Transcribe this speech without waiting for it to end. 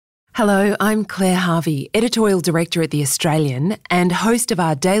Hello, I'm Claire Harvey, Editorial Director at The Australian and host of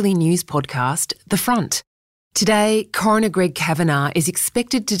our daily news podcast, The Front. Today, Coroner Greg Kavanagh is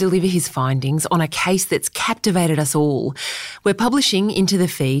expected to deliver his findings on a case that's captivated us all. We're publishing into the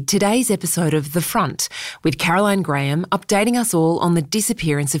feed today's episode of The Front, with Caroline Graham updating us all on the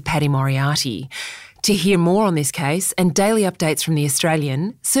disappearance of Paddy Moriarty. To hear more on this case and daily updates from The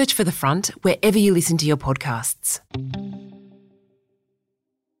Australian, search for The Front wherever you listen to your podcasts.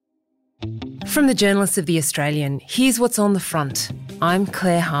 From the journalists of The Australian, here's what's on The Front. I'm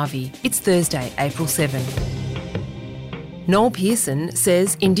Claire Harvey. It's Thursday, April 7. Noel Pearson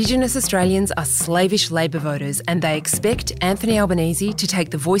says Indigenous Australians are slavish Labor voters and they expect Anthony Albanese to take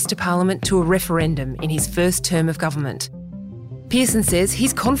the voice to Parliament to a referendum in his first term of government. Pearson says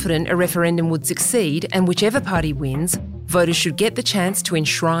he's confident a referendum would succeed and whichever party wins, voters should get the chance to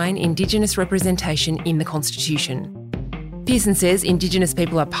enshrine Indigenous representation in the Constitution. Pearson says Indigenous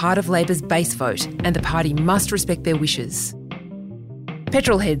people are part of Labor's base vote and the party must respect their wishes.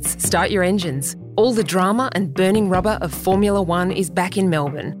 Petrolheads, start your engines. All the drama and burning rubber of Formula One is back in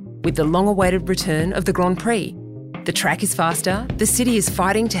Melbourne, with the long-awaited return of the Grand Prix. The track is faster, the city is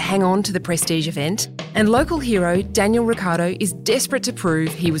fighting to hang on to the prestige event, and local hero Daniel Ricciardo is desperate to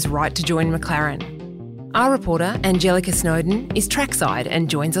prove he was right to join McLaren. Our reporter, Angelica Snowden, is trackside and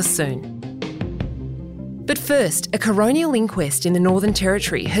joins us soon. But first, a coronial inquest in the Northern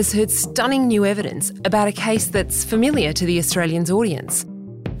Territory has heard stunning new evidence about a case that's familiar to the Australian's audience.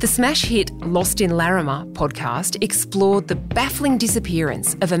 The smash hit Lost in Larrimah podcast explored the baffling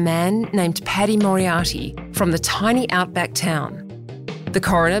disappearance of a man named Paddy Moriarty from the tiny outback town. The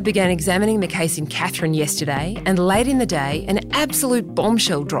coroner began examining the case in Katherine yesterday, and late in the day, an absolute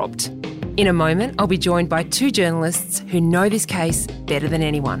bombshell dropped. In a moment, I'll be joined by two journalists who know this case better than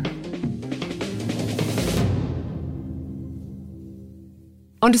anyone.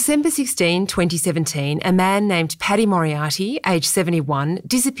 On December 16, 2017, a man named Paddy Moriarty, aged 71,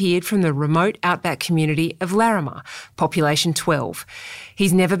 disappeared from the remote outback community of Larrimah, population 12.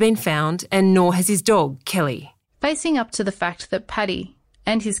 He's never been found, and nor has his dog, Kelly. Facing up to the fact that Paddy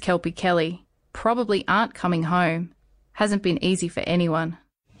and his Kelpie Kelly probably aren't coming home hasn't been easy for anyone.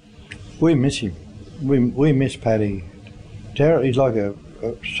 We miss him. We miss Paddy. He's like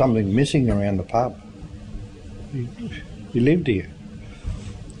something missing around the pub. He lived here.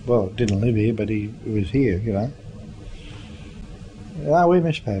 Well, didn't live here, but he was here, you know. No, we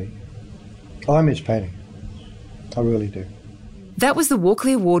miss Paddy. I miss Paddy. I really do. That was the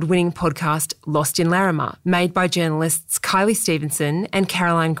Walkley Award-winning podcast Lost in Larrimah, made by journalists Kylie Stevenson and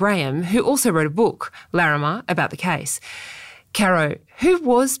Caroline Graham, who also wrote a book, Larrimah, about the case. Caro, who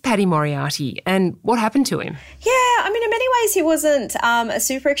was Paddy Moriarty and what happened to him? Yeah, in many ways he wasn't a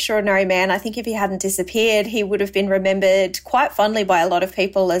super extraordinary man. I think if he hadn't disappeared, he would have been remembered quite fondly by a lot of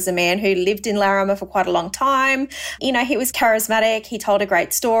people as a man who lived in Larrimah for quite a long time. You know, he was charismatic, he told a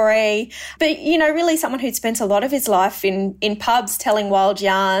great story, but, you know, really someone who'd spent a lot of his life in pubs telling wild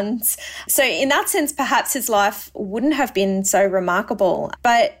yarns. So in that sense, perhaps his life wouldn't have been so remarkable.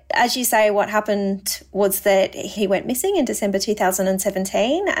 But as you say, what happened was that he went missing in December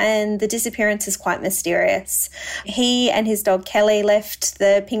 2017, and the disappearance is quite mysterious. He and his dog Kelly left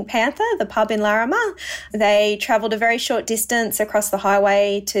the Pink Panther, the pub in Larrimah. They travelled a very short distance across the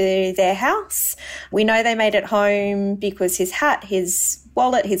highway to their house. We know they made it home because his hat, his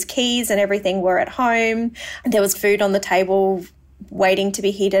wallet, his keys and everything were at home. There was food on the table waiting to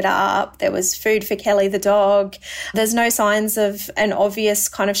be heated up. There was food for Kelly the dog. There's no signs of an obvious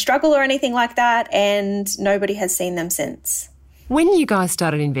kind of struggle or anything like that, and nobody has seen them since. When you guys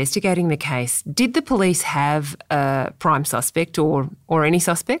started investigating the case, did the police have a prime suspect or any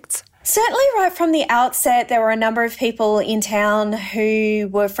suspects? Certainly right from the outset, there were a number of people in town who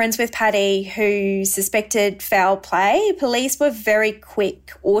were friends with Paddy who suspected foul play. Police were very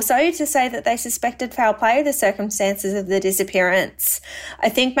quick also to say that they suspected foul play. The circumstances of the disappearance, I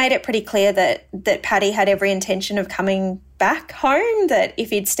think, made it pretty clear that Paddy had every intention of coming back home, that if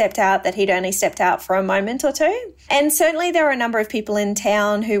he'd stepped out, that he'd only stepped out for a moment or two. And certainly there were a number of people in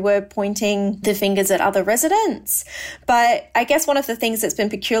town who were pointing the fingers at other residents. But I guess one of the things that's been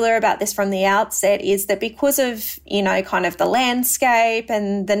peculiar about this from the outset is that because of, you know, kind of the landscape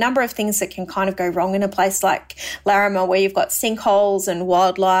and the number of things that can kind of go wrong in a place like Larrimah, where you've got sinkholes and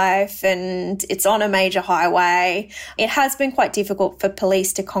wildlife and it's on a major highway, it has been quite difficult for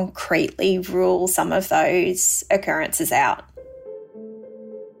police to concretely rule some of those occurrences out.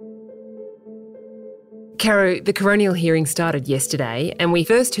 Caro, the coronial hearing started yesterday and we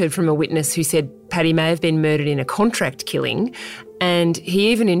first heard from a witness who said Paddy may have been murdered in a contract killing, and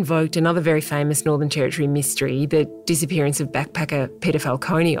he even invoked another very famous Northern Territory mystery, the disappearance of backpacker Peter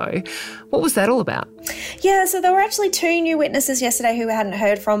Falconio. What was that all about? Yeah, so there were actually 2 new witnesses yesterday who we hadn't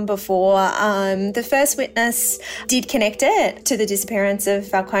heard from before. The first witness did connect it to the disappearance of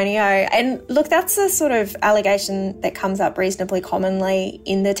Falconio. And look, that's a sort of allegation that comes up reasonably commonly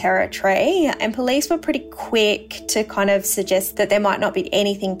in the Territory. And police were pretty quick to kind of suggest that there might not be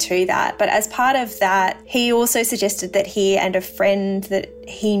anything to that. But as part of that, he also suggested that he and a friend that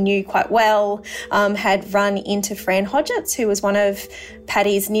he knew quite well had run into Fran Hodgetts, who was one of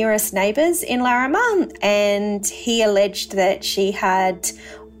Paddy's nearest neighbours in Larrimah, and he alleged that she had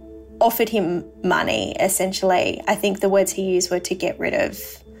offered him money, essentially. I think the words he used were to get rid of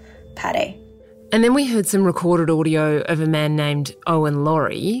Paddy. And then we heard some recorded audio of a man named Owen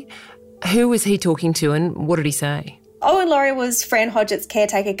Laurie. Who was he talking to and what did he say? Owen Laurie was Fran Hodgetts'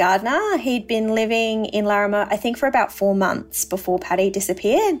 caretaker gardener. He'd been living in Larrimah, I think, for about 4 months before Paddy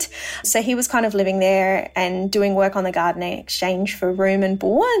disappeared. So he was kind of living there and doing work on the garden in exchange for room and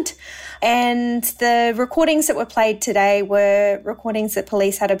board. And the recordings that were played today were recordings that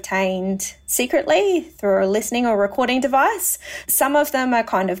police had obtained secretly through a listening or recording device. Some of them are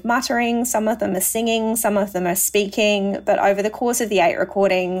kind of muttering, some of them are singing, some of them are speaking. But over the course of the 8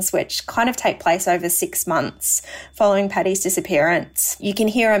 recordings, which kind of take place over 6 months following Paddy's disappearance, you can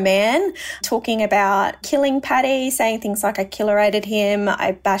hear a man talking about killing Paddy, saying things like, I killerated him,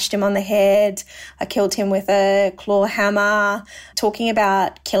 I bashed him on the head, I killed him with a claw hammer, talking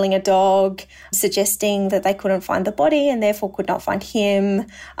about killing a dog, suggesting that they couldn't find the body and therefore could not find him.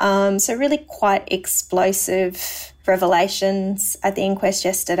 So really quite explosive revelations at the inquest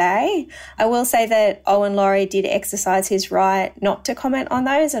yesterday. I will say that Owen Laurie did exercise his right not to comment on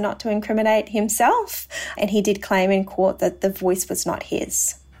those or not to incriminate himself, and he did claim in court that the voice was not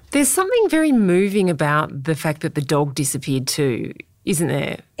his. There's something very moving about the fact that the dog disappeared too, isn't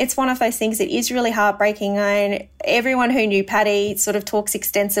there? It's one of those things that is really heartbreaking. And everyone who knew Paddy sort of talks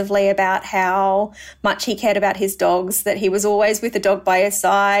extensively about how much he cared about his dogs, that he was always with the dog by his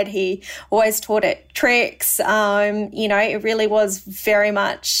side. He always taught it tricks. It really was very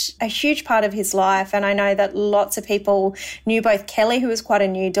much a huge part of his life. And I know that lots of people knew both Kelly, who was quite a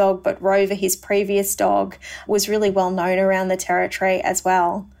new dog, but Rover, his previous dog, was really well known around the Territory as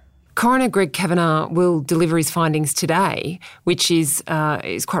well. Coroner Greg Kavanagh will deliver his findings today, which is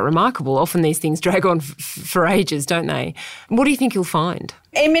quite remarkable. Often these things drag on for ages, don't they? What do you think he'll find?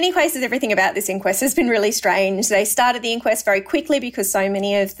 In many cases, everything about this inquest has been really strange. They started the inquest very quickly because so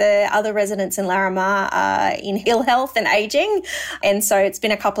many of the other residents in Larrimah are in ill health and ageing. And so it's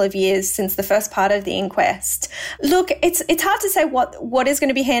been a couple of years since the first part of the inquest. Look, it's hard to say what is going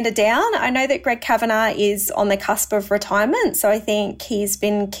to be handed down. I know that Greg Kavanagh is on the cusp of retirement, so I think he's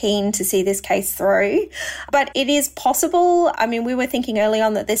been keen to see this case through. But it is possible. I mean, we were thinking early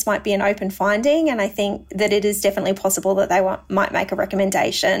on that this might be an open finding, and I think that it is definitely possible that they might make a recommendation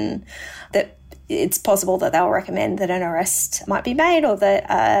that it's possible that they'll recommend that an arrest might be made or that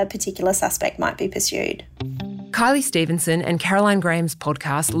a particular suspect might be pursued. Kylie Stevenson and Caroline Graham's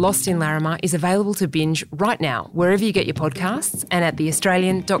podcast, Lost in Larrimah, is available to binge right now, wherever you get your podcasts and at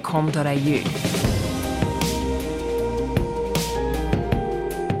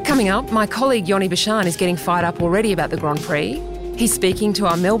theaustralian.com.au. Coming up, my colleague Yoni Bashan is getting fired up already about the Grand Prix. He's speaking to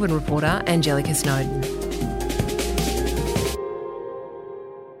our Melbourne reporter, Angelica Snowden.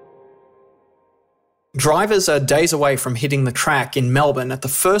 Drivers are days away from hitting the track in Melbourne at the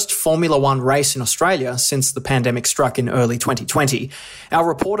first Formula One race in Australia since the pandemic struck in early 2020. Our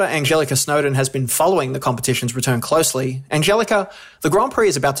reporter Angelica Snowden has been following the competition's return closely. Angelica, the Grand Prix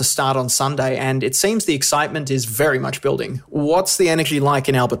is about to start on Sunday and it seems the excitement is very much building. What's the energy like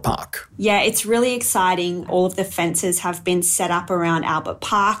in Albert Park? Yeah, it's really exciting. All of the fences have been set up around Albert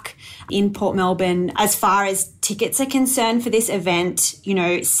Park in Port Melbourne. As far as tickets are concerned for this event,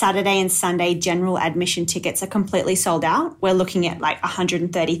 Saturday and Sunday general admission tickets are completely sold out. We're looking at like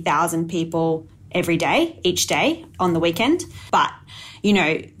 130,000 people every day, each day on the weekend. But,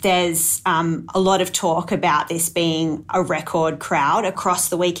 there's a lot of talk about this being a record crowd across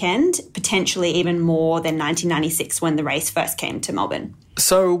the weekend, potentially even more than 1996 when the race first came to Melbourne.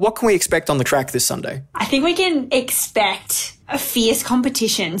 So what can we expect on the track this Sunday? I think we can expect a fierce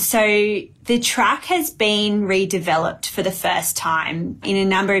competition. So the track has been redeveloped for the first time in a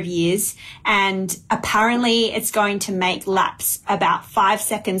number of years, and apparently it's going to make laps about 5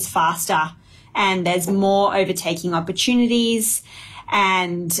 seconds faster, and there's more overtaking opportunities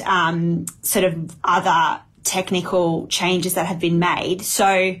and sort of other technical changes that have been made.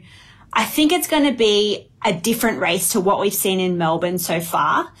 So I think it's going to be a different race to what we've seen in Melbourne so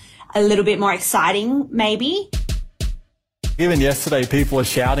far, a little bit more exciting maybe. Even yesterday, people are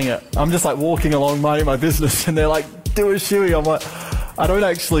shouting it. I'm just like walking along minding my business and they're like do a shoey. I'm like, I don't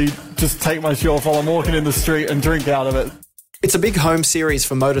actually just take my shoe off while I'm walking in the street and drink out of it. It's a big home series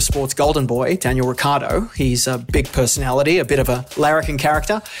for motorsports golden boy, Daniel Ricciardo. He's a big personality, a bit of a larrikin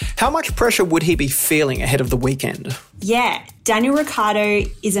character. How much pressure would he be feeling ahead of the weekend? Yeah, Daniel Ricciardo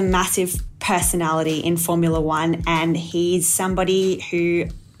is a massive personality in Formula One, and he's somebody who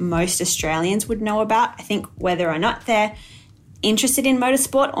most Australians would know about, I think, whether or not they're interested in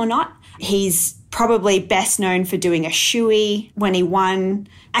motorsport or not. He's probably best known for doing a shoey when he won.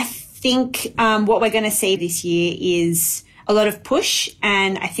 I think what we're going to see this year is a lot of push,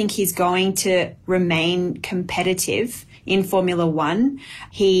 and I think he's going to remain competitive in Formula One.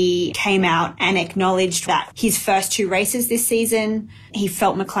 He came out and acknowledged that his first 2 races this season, he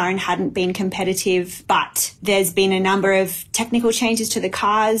felt McLaren hadn't been competitive, but there's been a number of technical changes to the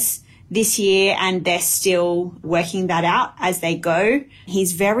cars this year, and they're still working that out as they go.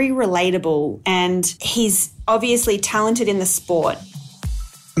 He's very relatable, and he's obviously talented in the sport.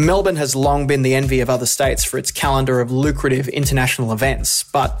 Melbourne has long been the envy of other states for its calendar of lucrative international events,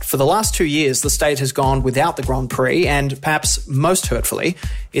 but for the last 2 years, the state has gone without the Grand Prix, and perhaps most hurtfully,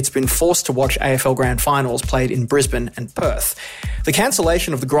 it's been forced to watch AFL Grand Finals played in Brisbane and Perth. The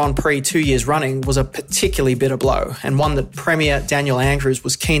cancellation of the Grand Prix 2 years running was a particularly bitter blow, and one that Premier Daniel Andrews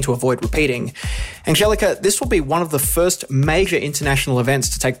was keen to avoid repeating. Angelica, this will be one of the first major international events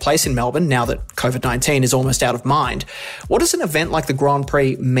to take place in Melbourne now that COVID-19 is almost out of mind. What does an event like the Grand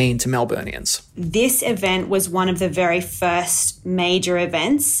Prix mean to Melburnians? This event was one of the very first major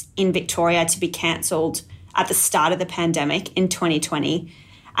events in Victoria to be cancelled at the start of the pandemic in 2020.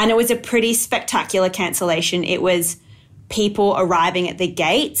 And it was a pretty spectacular cancellation. It was people arriving at the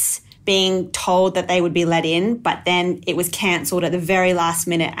gates, being told that they would be let in, but then it was cancelled at the very last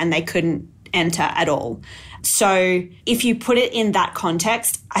minute and they couldn't enter at all. So if you put it in that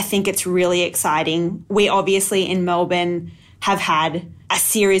context, I think it's really exciting. We obviously in Melbourne have had a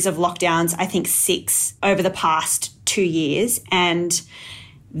series of lockdowns, I think 6 over the past 2 years. And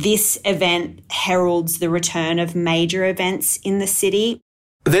this event heralds the return of major events in the city.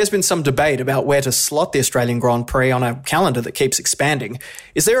 There's been some debate about where to slot the Australian Grand Prix on a calendar that keeps expanding.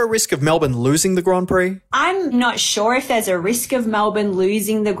 Is there a risk of Melbourne losing the Grand Prix? I'm not sure if there's a risk of Melbourne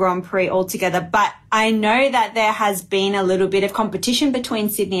losing the Grand Prix altogether, but I know that there has been a little bit of competition between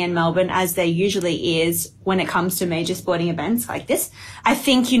Sydney and Melbourne, as there usually is when it comes to major sporting events like this. I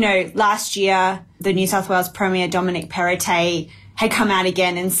think, last year, the New South Wales Premier Dominic Perrottet had come out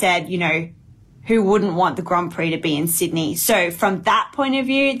again and said, who wouldn't want the Grand Prix to be in Sydney? So from that point of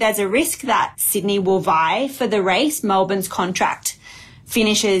view, there's a risk that Sydney will vie for the race. Melbourne's contract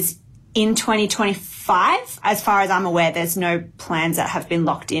finishes in 2025. As far as I'm aware, there's no plans that have been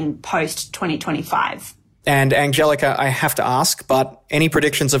locked in post 2025. And Angelica, I have to ask, but any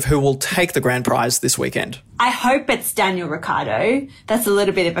predictions of who will take the grand prize this weekend? I hope it's Daniel Ricciardo. That's a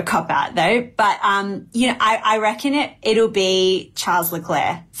little bit of a cop-out though. But, I reckon it'll be Charles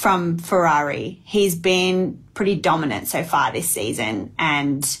Leclerc from Ferrari. He's been pretty dominant so far this season,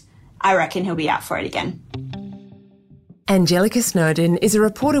 and I reckon he'll be out for it again. Angelica Snowden is a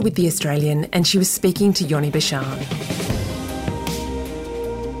reporter with The Australian, and she was speaking to Yoni Bashan.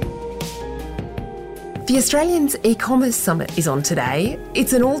 The Australian's e-commerce summit is on today.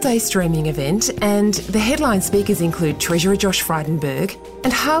 It's an all-day streaming event, and the headline speakers include Treasurer Josh Frydenberg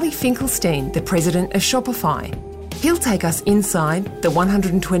and Harley Finkelstein, the president of Shopify. He'll take us inside the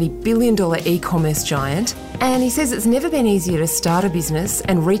 $120 billion e-commerce giant, and he says it's never been easier to start a business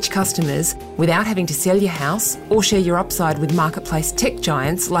and reach customers without having to sell your house or share your upside with marketplace tech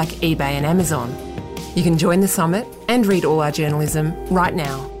giants like eBay and Amazon. You can join the summit and read all our journalism right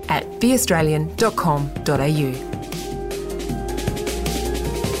now at theaustralian.com.au.